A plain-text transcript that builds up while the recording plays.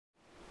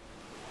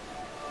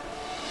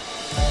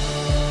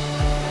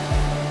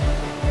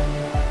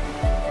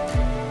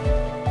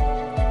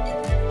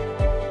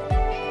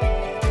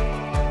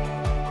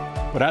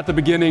But at the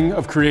beginning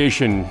of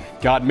creation,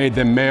 God made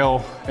them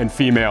male and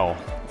female.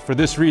 For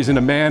this reason,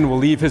 a man will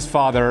leave his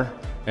father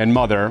and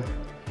mother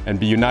and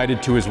be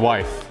united to his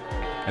wife,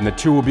 and the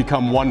two will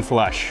become one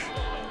flesh.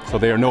 So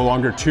they are no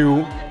longer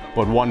two,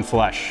 but one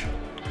flesh.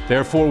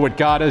 Therefore, what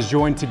God has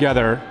joined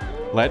together,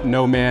 let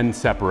no man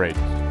separate.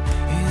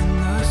 In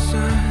the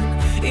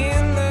sun,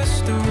 in the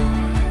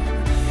storm,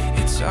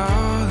 it's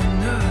all or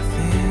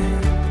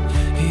nothing.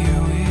 Here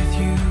with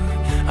you,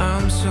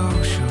 I'm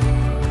so sure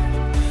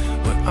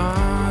we're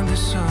on to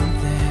something.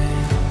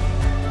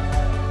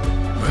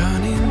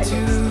 Running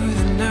to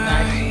the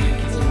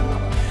night,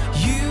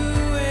 you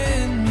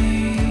and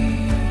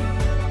me,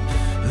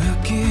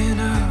 looking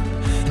up,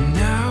 and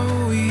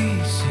now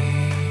we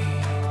see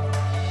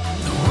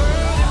the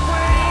world that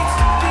waits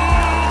to be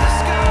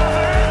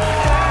discovered.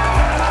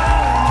 Heaven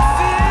alone,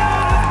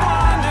 filled with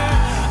wonder.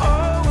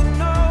 Oh, we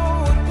know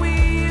what we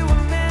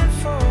were meant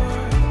for,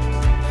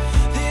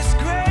 this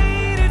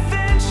great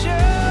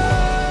adventure.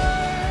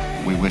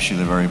 We wish you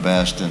the very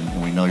best, and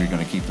we know you're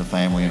going to keep the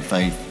family and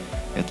faith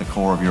at the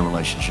core of your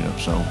relationship.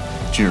 So,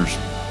 cheers.